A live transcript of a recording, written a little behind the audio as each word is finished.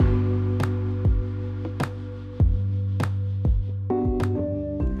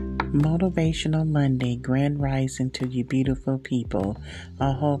Motivational Monday, grand rising to you beautiful people.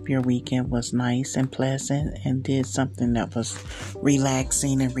 I hope your weekend was nice and pleasant and did something that was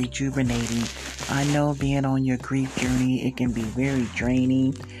relaxing and rejuvenating. I know being on your grief journey, it can be very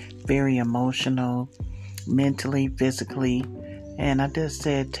draining, very emotional, mentally, physically. And I just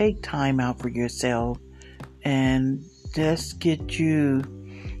said, take time out for yourself and just get you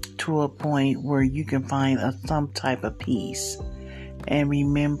to a point where you can find some type of peace. And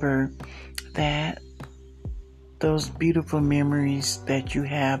remember that those beautiful memories that you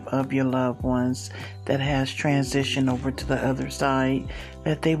have of your loved ones that has transitioned over to the other side,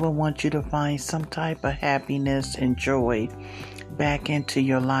 that they will want you to find some type of happiness and joy back into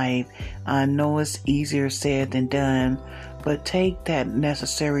your life. I know it's easier said than done, but take that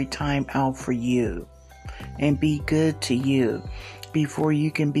necessary time out for you and be good to you. Before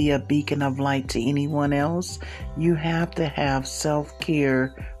you can be a beacon of light to anyone else, you have to have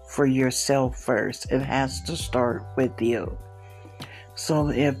self-care for yourself first. It has to start with you. So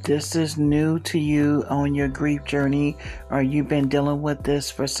if this is new to you on your grief journey, or you've been dealing with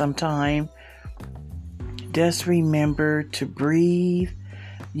this for some time, just remember to breathe.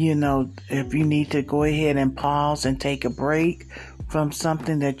 If you need to go ahead and pause and take a break from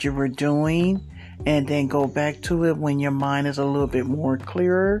something that you were doing, and then go back to it when your mind is a little bit more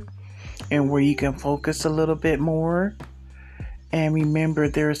clearer and where you can focus a little bit more. And remember,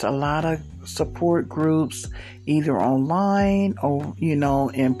 there's a lot of support groups, either online or,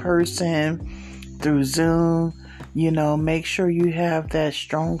 in person through Zoom. Make sure you have that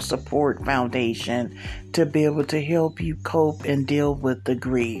strong support foundation to be able to help you cope and deal with the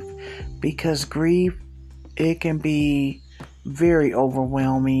grief. Because grief, it can be very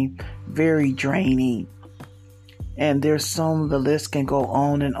overwhelming, very draining. And the list can go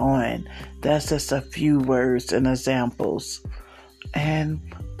on and on. That's just a few words and examples. And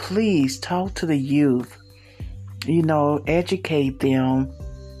please talk to the youth. Educate them.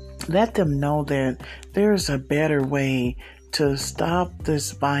 Let them know that there's a better way to stop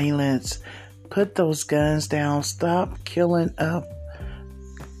this violence. Put those guns down. Stop killing up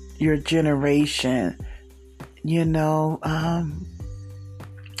your generation.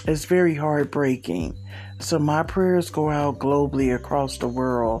 It's very heartbreaking. So my prayers go out globally across the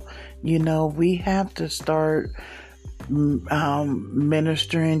world. We have to start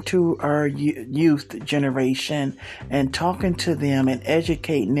ministering to our youth generation and talking to them and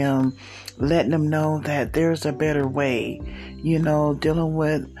educating them, letting them know that there's a better way. Dealing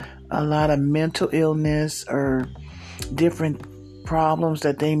with a lot of mental illness or different problems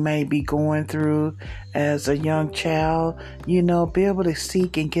that they may be going through as a young child, be able to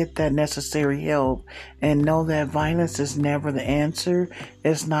seek and get that necessary help and know that violence is never the answer.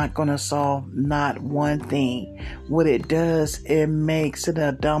 It's not going to solve not one thing. What it does, it makes it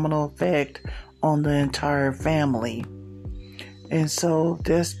a domino effect on the entire family. And so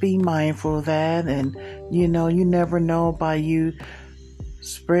just be mindful of that. And, you never know, by you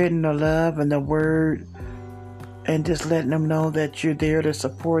spreading the love and the word and just letting them know that you're there to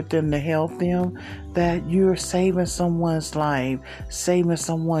support them, to help them, that you're saving someone's life, saving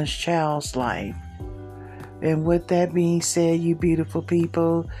someone's child's life. And with that being said, you beautiful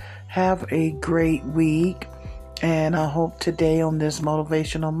people, have a great week. And I hope today on this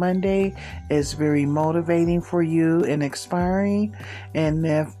Motivational Monday is very motivating for you and inspiring. And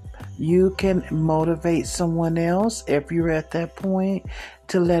if you can motivate someone else, if you're at that point,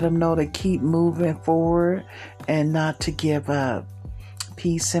 to let them know to keep moving forward and not to give up.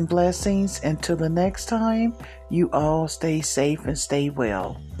 Peace and blessings. Until the next time, you all stay safe and stay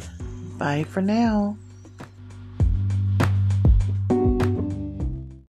well. Bye for now.